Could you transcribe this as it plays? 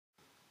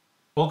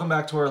Welcome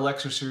back to our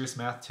lecture series,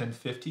 Math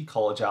 1050,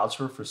 College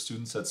Algebra for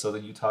students at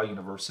Southern Utah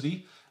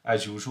University.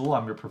 As usual,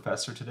 I'm your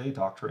professor today,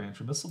 Dr.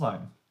 Andrew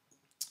Misseldine.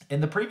 In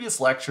the previous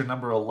lecture,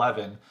 number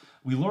 11,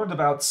 we learned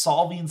about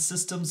solving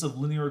systems of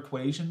linear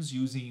equations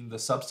using the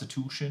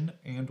substitution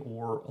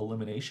and/or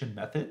elimination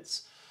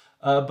methods.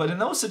 But in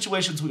those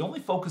situations, we only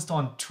focused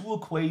on two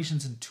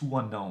equations and two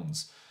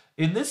unknowns.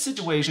 In this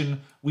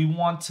situation, we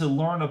want to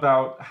learn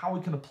about how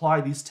we can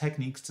apply these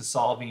techniques to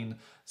solving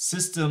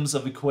systems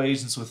of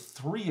equations with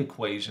three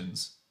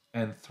equations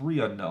and three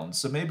unknowns.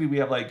 So maybe we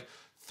have like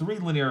three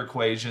linear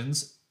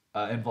equations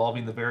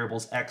involving the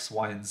variables x,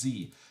 y, and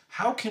z.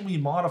 How can we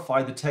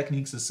modify the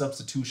techniques of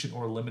substitution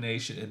or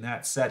elimination in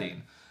that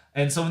setting?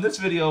 And so in this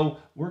video,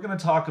 we're going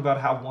to talk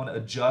about how one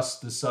adjusts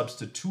the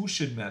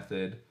substitution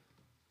method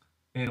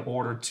in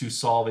order to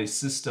solve a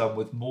system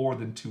with more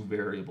than two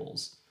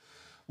variables.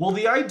 Well,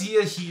 the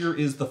idea here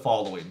is the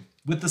following.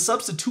 With the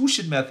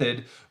substitution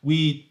method,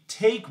 we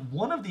take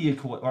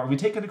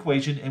an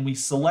equation and we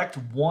select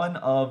one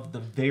of the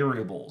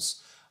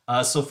variables.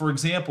 So for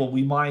example,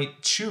 we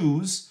might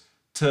choose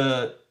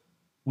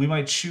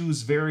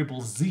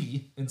variable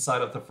z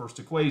inside of the first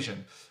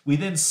equation. We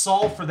then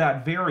solve for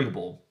that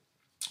variable.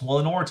 Well,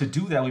 in order to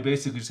do that, we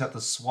basically just have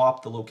to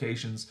swap the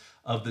locations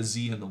of the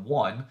z and the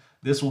 1.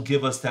 This will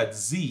give us that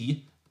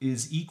z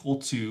is equal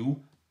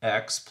to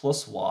x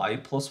plus y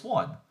plus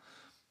 1.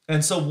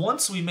 And so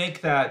once we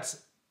make that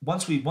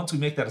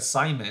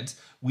assignment,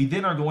 we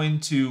then are going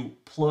to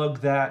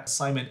plug that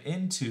assignment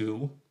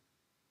into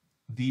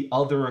the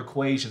other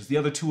equations, the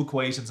other two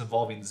equations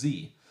involving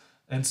z.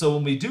 And so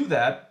when we do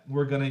that,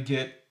 we're going to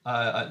get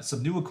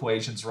some new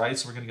equations, right?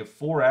 So we're going to get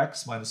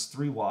 4x minus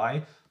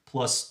 3y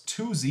plus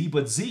 2z,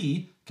 but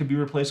z can be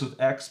replaced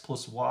with x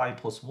plus y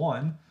plus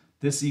 1.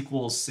 This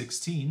equals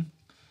 16.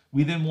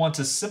 We then want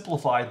to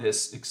simplify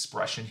this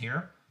expression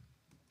here.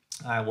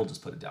 We'll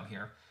just put it down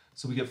here.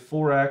 So we get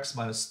 4x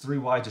minus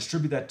 3y.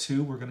 Distribute that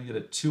 2. We're going to get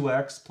a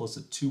 2x plus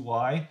a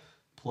 2y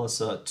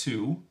plus a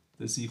 2.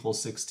 This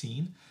equals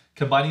 16.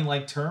 Combining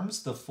like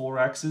terms, the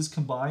 4x's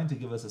combine to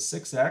give us a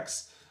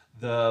 6x.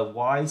 The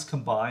y's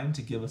combine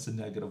to give us a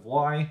negative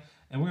y.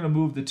 And we're going to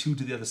move the 2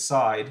 to the other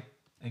side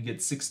and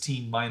get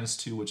 16 minus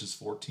 2, which is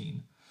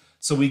 14.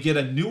 So we get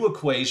a new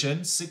equation,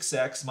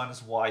 6x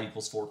minus y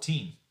equals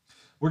 14.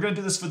 We're going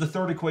to do this for the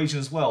third equation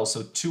as well.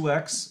 So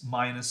 2x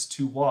minus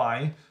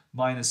 2y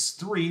minus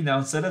 3. Now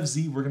instead of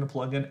z, we're going to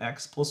plug in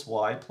x plus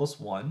y plus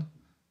 1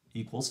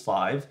 equals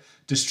 5.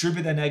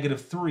 Distribute that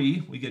negative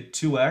 3. We get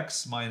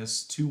 2x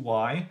minus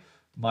 2y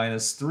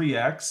minus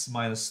 3x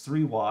minus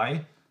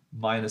 3y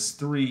minus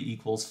 3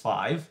 equals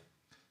 5.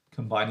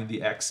 Combining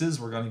the x's,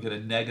 we're going to get a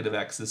negative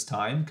x this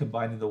time.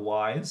 Combining the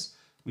y's,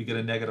 we get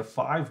a negative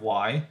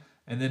 5y.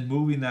 And then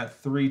moving that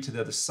 3 to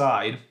the other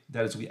side,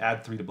 that is, we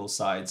add 3 to both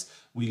sides,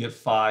 we get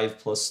 5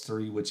 plus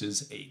 3, which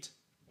is 8.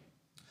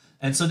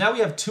 And so now we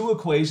have two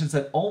equations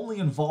that only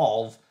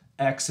involve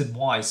x and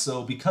y.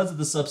 So because of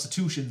the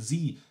substitution,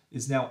 z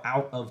is now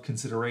out of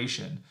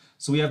consideration.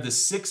 So we have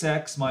this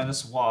 6x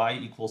minus y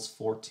equals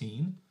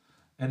 14.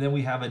 And then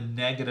we have a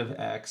negative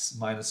x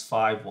minus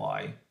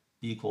 5y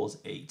equals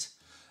 8.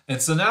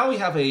 And so now we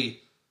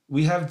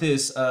have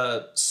this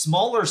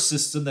smaller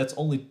system that's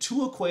only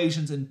two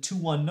equations and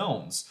two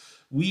unknowns.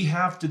 We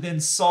have to then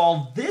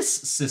solve this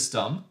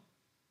system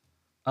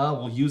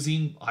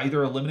using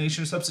either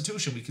elimination or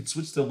substitution. We could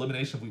switch to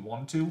elimination if we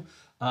wanted to,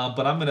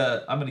 but I'm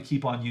gonna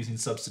keep on using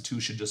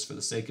substitution just for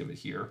the sake of it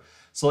here.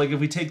 So like if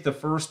we take the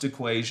first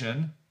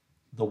equation,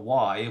 the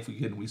y, if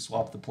we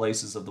swap the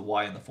places of the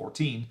y and the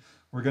 14,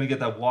 we're gonna get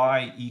that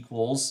y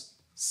equals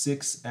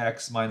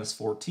 6x minus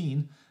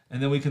 14,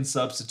 and then we can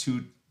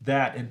substitute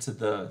that into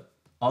the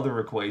other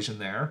equation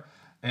there.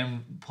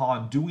 And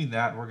upon doing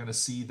that, we're going to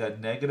see that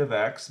negative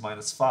x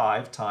minus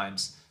 5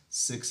 times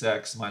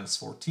 6x minus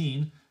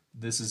 14,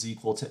 this is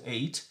equal to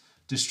 8.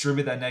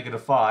 Distribute that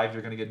negative 5,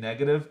 you're going to get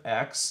negative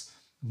x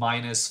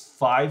minus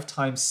 5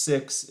 times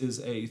 6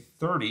 is a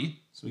 30,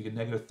 so we get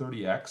negative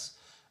 30x.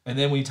 And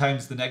then when you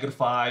times the negative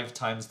 5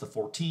 times the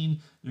 14,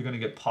 you're going to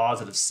get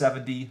positive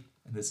 70,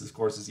 and this, of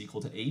course, is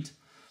equal to 8.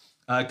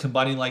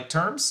 Combining like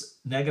terms,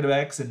 negative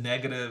x and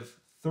negative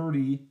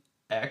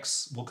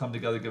 30x will come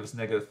together to give us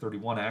negative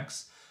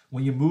 31x.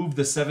 When you move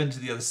the 7 to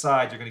the other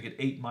side, you're going to get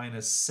 8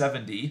 minus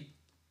 70,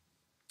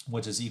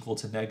 which is equal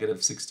to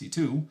negative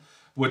 62,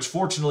 which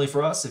fortunately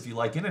for us, if you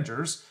like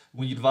integers,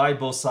 when you divide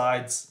both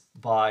sides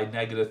by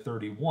negative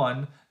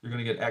 31, you're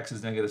going to get x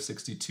is negative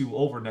 62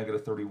 over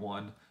negative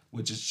 31,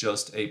 which is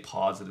just a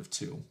positive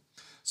 2.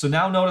 So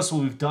now notice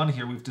what we've done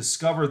here. We've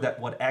discovered that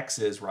what x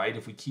is, right?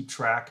 If we keep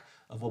track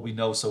of what we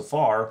know so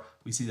far,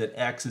 we see that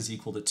x is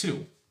equal to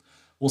 2.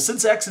 Well,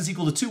 since x is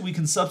equal to 2, we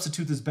can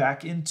substitute this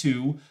back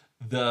into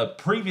the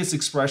previous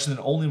expression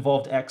that only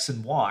involved x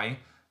and y,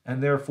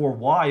 and therefore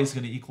y is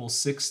going to equal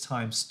 6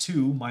 times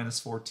 2 minus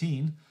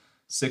 14.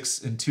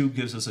 6 and 2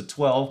 gives us a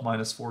 12,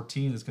 minus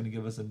 14 is going to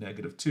give us a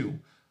negative 2.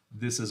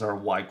 This is our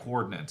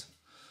y-coordinate.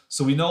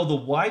 So we know the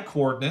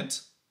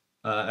y-coordinate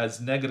as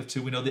negative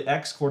 2. We know the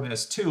x-coordinate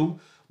as 2.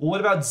 Well, what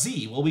about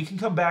z? Well, we can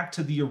come back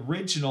to the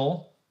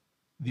original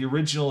the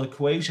original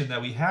equation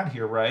that we had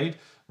here, right?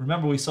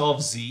 Remember, we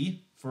solved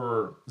z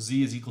for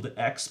z is equal to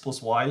x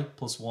plus y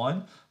plus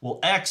 1. Well,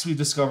 x we've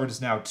discovered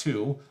is now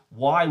 2.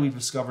 Y we've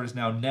discovered is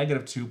now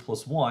negative 2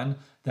 plus 1.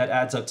 That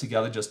adds up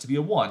together just to be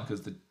a 1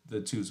 because the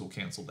 2's will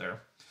cancel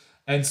there.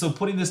 And so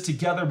putting this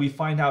together, we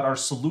find out our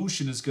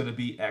solution is going to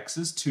be x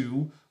is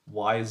 2,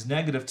 y is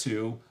negative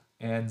 2,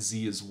 and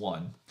z is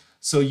 1.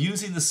 So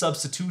using the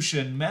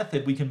substitution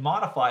method, we can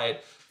modify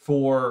it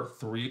for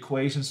 3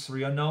 equations,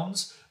 3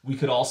 unknowns. We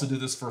could also do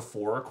this for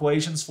 4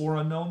 equations, 4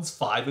 unknowns,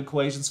 5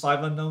 equations,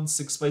 5 unknowns,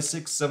 6 by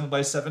 6, 7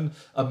 by 7,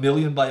 a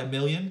million by a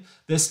million.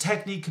 This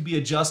technique can be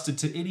adjusted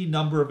to any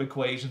number of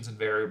equations and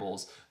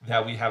variables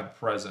that we have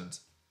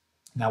present.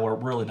 Now, we're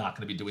really not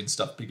going to be doing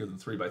stuff bigger than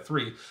 3 by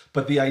 3,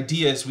 but the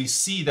idea is we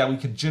see that we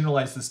can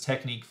generalize this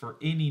technique for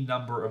any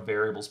number of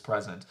variables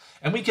present.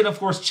 And we can, of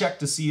course, check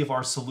to see if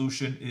our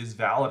solution is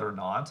valid or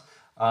not.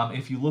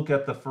 If you look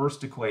at the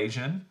first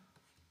equation,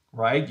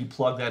 right, you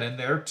plug that in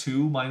there,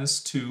 2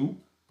 minus 2,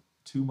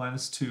 2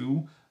 minus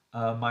 2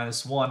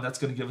 minus 1, that's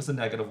going to give us a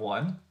negative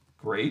 1.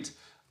 Great.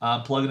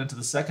 Plug it into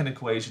the second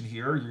equation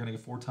here, you're going to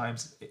get 4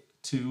 times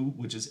 2,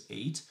 which is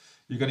 8.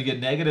 You're going to get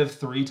negative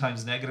 3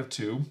 times negative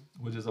 2,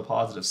 which is a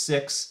positive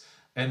 6.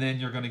 And then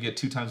you're going to get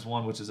 2 times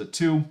 1, which is a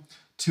 2.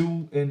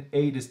 2 and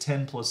 8 is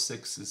 10 plus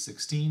 6 is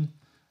 16.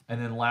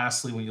 And then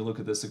lastly, when you look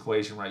at this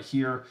equation right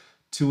here,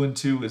 2 and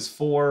 2 is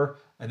 4.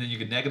 And then you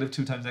get negative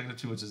 2 times negative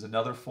 2, which is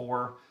another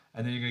 4.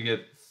 And then you're going to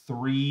get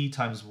 3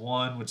 times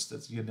 1, which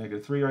that's you get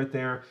negative 3 right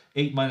there.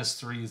 8 minus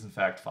 3 is in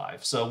fact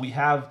 5. So we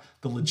have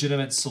the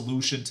legitimate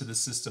solution to the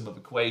system of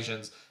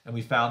equations, and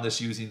we found this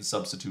using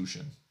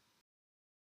substitution.